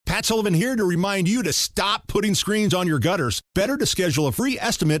Matt Sullivan here to remind you to stop putting screens on your gutters. Better to schedule a free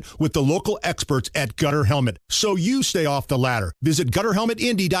estimate with the local experts at Gutter Helmet so you stay off the ladder. Visit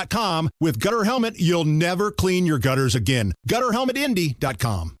GutterHelmetIndy.com. With Gutter Helmet, you'll never clean your gutters again.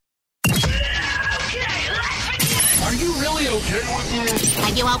 GutterHelmetIndy.com. Are you really okay with this?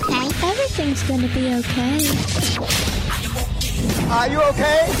 Are you okay? Everything's gonna be okay. Are you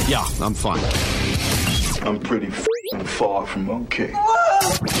okay? Yeah, I'm fine. I'm pretty far from okay.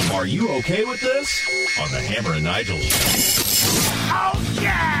 Are you okay with this? On the Hammer and Nigel Show. Oh,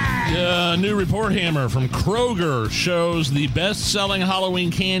 yeah! New report, Hammer, from Kroger shows the best-selling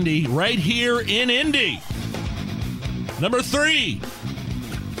Halloween candy right here in Indy. Number 3,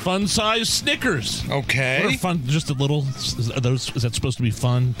 fun-size Snickers. Okay. What are fun? Just a little. Is that supposed to be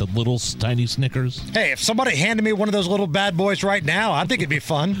fun? The little tiny Snickers. Hey, if somebody handed me one of those little bad boys right now, I think it'd be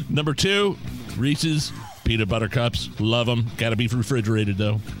fun. Number 2, Reese's peanut butter cups. Love them. Got to be refrigerated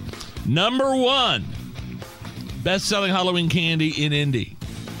though. Number 1, best-selling Halloween candy in Indy.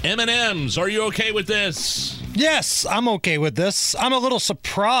 M&M's. Are you okay with this? Yes, I'm okay with this. I'm a little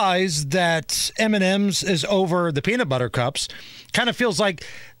surprised that M&M's is over the peanut butter cups. Kind of feels like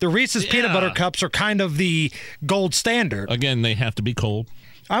the Reese's peanut butter cups are kind of the gold standard. Again, they have to be cold.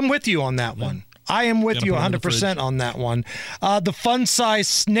 I'm with you on that one. I am with you 100% on that one. The fun-size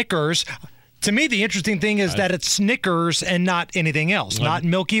Snickers. To me, the interesting thing is that it's Snickers and not anything else. Not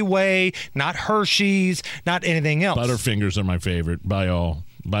Milky Way, not Hershey's, not anything else. Butterfingers are my favorite by all.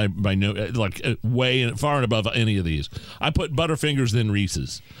 By no, like way far and above any of these. I put Butterfingers then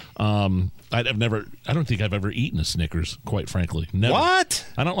Reese's. I don't think I've ever eaten a Snickers, quite frankly. Never. What?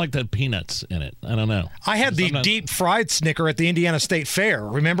 I don't like the peanuts in it. I don't know. I had the deep fried Snicker at the Indiana State Fair.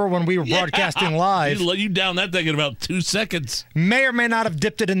 Remember when we were broadcasting live? You down that thing in about 2 seconds. May or may not have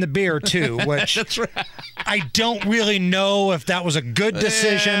dipped it in the beer too, which That's right. I don't really know if that was a good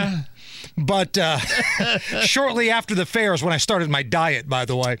decision. Yeah. But shortly after the fair is when I started my diet, by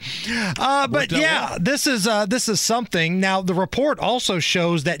the way. But yeah, this is something. Now, the report also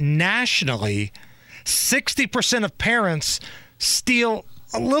shows that nationally, 60% of parents steal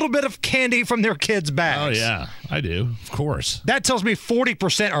a little bit of candy from their kids' bags. Oh, yeah, I do, of course. That tells me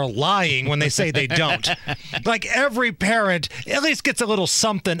 40% are lying when they say they don't. Like every parent at least gets a little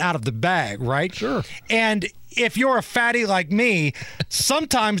something out of the bag, right? Sure. And if you're a fatty like me,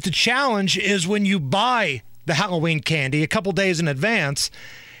 sometimes the challenge is when you buy the Halloween candy a couple days in advance,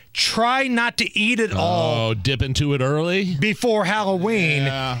 try not to eat it all. Oh, dip into it early? Before Halloween.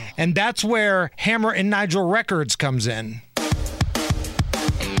 Yeah. And that's where Hammer and Nigel Records comes in.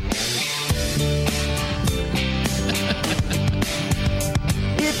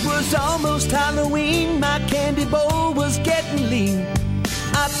 It was almost Halloween, my candy bowl was getting lean.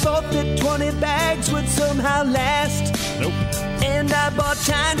 I thought that 20 bags would somehow last. Nope. And I bought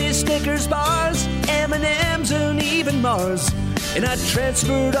Chinese Snickers bars, M&M's, and even Mars. And I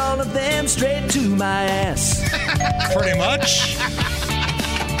transferred all of them straight to my ass. Pretty much.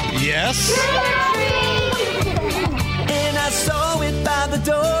 Yes. And I saw it by the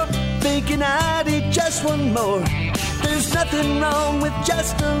door, thinking I'd eat just one more. There's nothing wrong with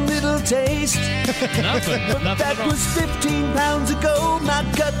just a little taste. Nothing. But that was 15 pounds ago. My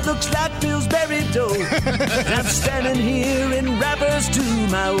gut looks like Pillsbury dough. I'm standing here in wrappers to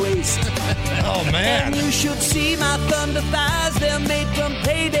my waist. Oh, man. And you should see my thunder thighs. They're made from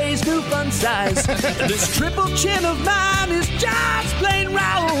Payday's new fun size. This triple chin of mine is just plain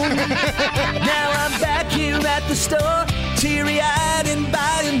wrong. Now I'm back here at the store, teary-eyed and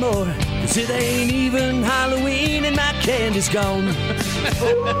buying more. 'Cause it ain't even Halloween and my candy's gone.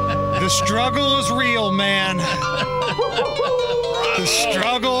 The struggle is real, man. The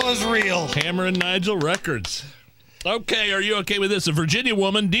struggle is real. Hammer and Nigel Records. Okay, are you okay with this? A Virginia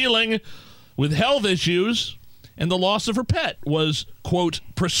woman dealing with health issues and the loss of her pet was, quote,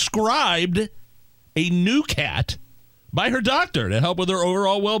 prescribed a new cat by her doctor to help with her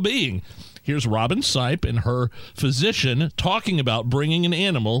overall well-being. Here's Robin Sipe and her physician talking about bringing an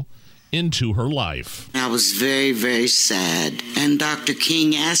animal into her life. I was very, very sad. And Dr.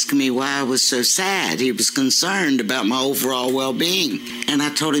 King asked me why I was so sad. He was concerned about my overall well-being. And I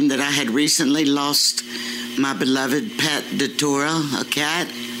told him that I had recently lost my beloved pet, Datura, a cat.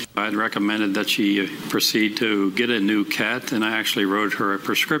 I'd recommended that she proceed to get a new cat, and I actually wrote her a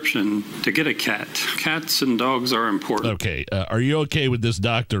prescription to get a cat. Cats and dogs are important. Okay, are you okay with this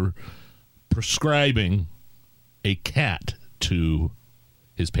doctor prescribing a cat to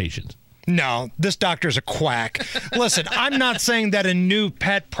his patient? No, this doctor's a quack. Listen, I'm not saying that a new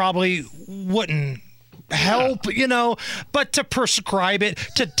pet probably wouldn't help, but to prescribe it,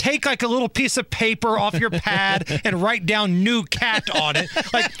 to take like a little piece of paper off your pad and write down new cat on it.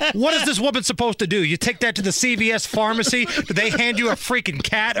 Like, what is this woman supposed to do? You take that to the CVS pharmacy? Do they hand you a freaking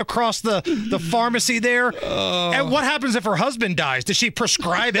cat across the pharmacy there? And what happens if her husband dies? Does she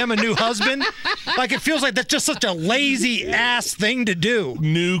prescribe him a new husband? Like, it feels like that's just such a lazy ass thing to do.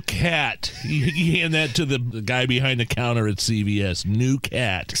 New cat. You hand that to the guy behind the counter at CVS. New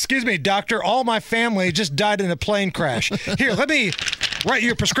cat. Excuse me, doctor. All my family just died in a plane crash. Here, let me write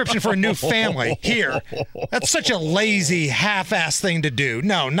you a prescription for a new family. Here. That's such a lazy, half-ass thing to do.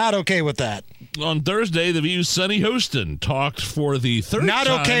 No, not okay with that. On Thursday, The View's Sunny Hostin talked for the third time. Not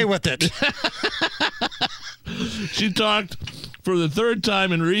okay with it. She talked for the third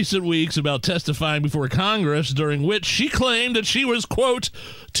time in recent weeks about testifying before Congress, during which she claimed that she was, quote,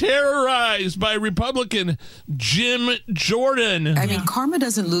 terrorized by Republican Jim Jordan. I mean, karma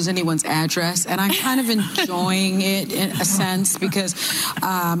doesn't lose anyone's address, and I'm kind of enjoying it in a sense because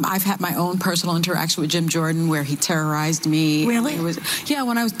I've had my own personal interaction with Jim Jordan where he terrorized me. Really?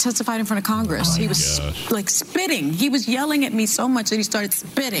 When I was testified in front of Congress. He was like spitting. He was yelling at me so much that he started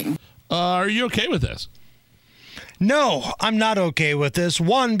spitting. Are you okay with this? No, I'm not okay with this.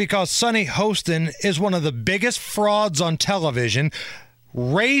 One, because Sunny Hostin is one of the biggest frauds on television,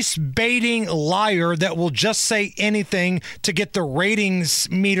 race-baiting liar that will just say anything to get the ratings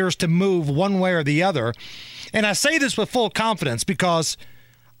meters to move one way or the other. And I say this with full confidence because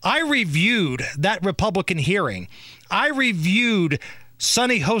I reviewed that Republican hearing. I reviewed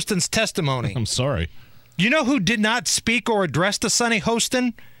Sunny Hostin's testimony. I'm sorry. You know who did not speak or address the Sunny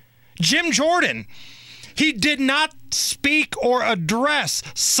Hostin? Jim Jordan. He did not speak or address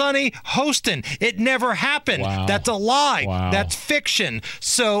Sunny Hostin. It never happened. Wow. That's a lie. Wow. That's fiction.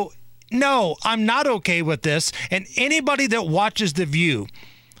 So, no, I'm not okay with this. And anybody that watches The View,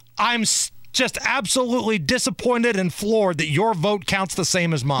 I'm just absolutely disappointed and floored that your vote counts the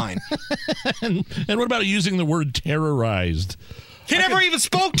same as mine. And what about using the word terrorized? He never even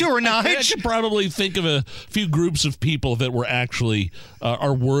spoke to her, Nige. I could probably think of a few groups of people that were actually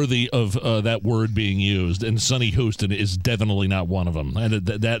are worthy of that word being used, and Sunny Hostin is definitely not one of them. And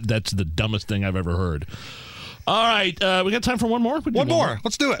that's the dumbest thing I've ever heard. All right, we got time for one more? One more.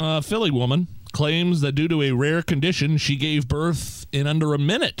 Let's do it. Philly woman claims that due to a rare condition, she gave birth in under a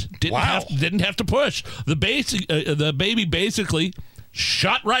minute. Didn't have to push. The baby basically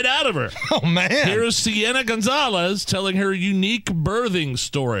shot right out of her. Oh, man. Here's Sienna Gonzalez telling her unique birthing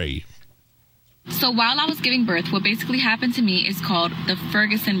story. So while I was giving birth, what basically happened to me is called the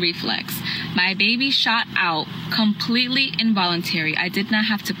Ferguson reflex. My baby shot out completely involuntary. I did not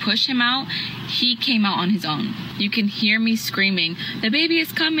have to push him out. He came out on his own. You can hear me screaming, "The baby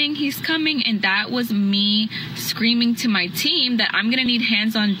is coming, he's coming." And that was me screaming to my team that I'm going to need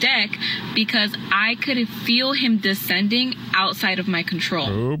hands on deck because I could feel him descending outside of my control.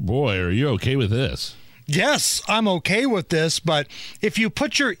 Oh, boy. Are you okay with this? Yes, I'm okay with this, but if you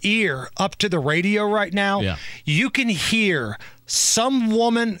put your ear up to the radio right now, you can hear some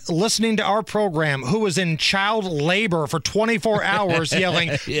woman listening to our program who was in child labor for 24 hours yelling,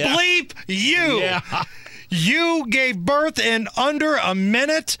 "Bleep you!" Yeah. You gave birth in under a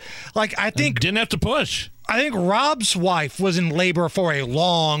minute. Like, I think... Didn't have to push. I think Rob's wife was in labor for a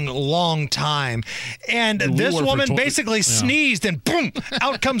long, long time. And this woman basically sneezed and boom,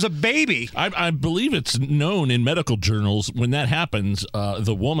 out comes a baby. I believe it's known in medical journals when that happens,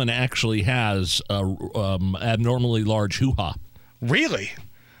 the woman actually has abnormally large hoo-ha. Really?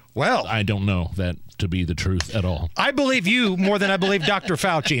 Well, I don't know that to be the truth at all. I believe you more than I believe Dr.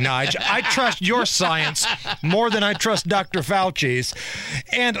 Fauci, Nige. I trust your science more than I trust Dr. Fauci's.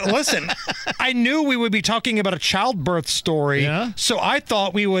 And listen, I knew we would be talking about a childbirth story, so I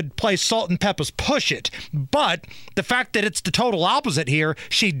thought we would play Salt and Peppa's Push It. But the fact that it's the total opposite here,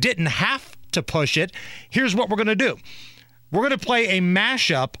 she didn't have to push it. Here's what we're going to do. We're going to play a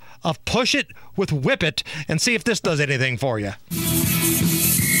mashup of Push It with Whip It and see if this does anything for you.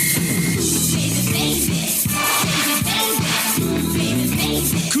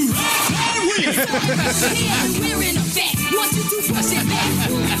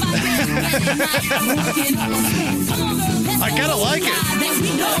 I kind of like it.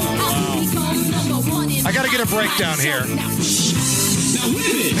 I got to get a breakdown here. Now whip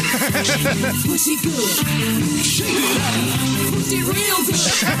it. Push it good. Shake it up. Push it real good.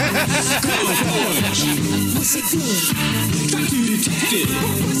 Push it good. Try to detect it.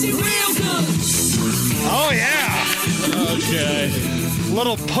 Push it real good. Oh, yeah. Okay.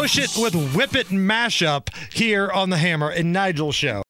 Little Push It with Whip It mashup here on the Hammer and Nigel Show.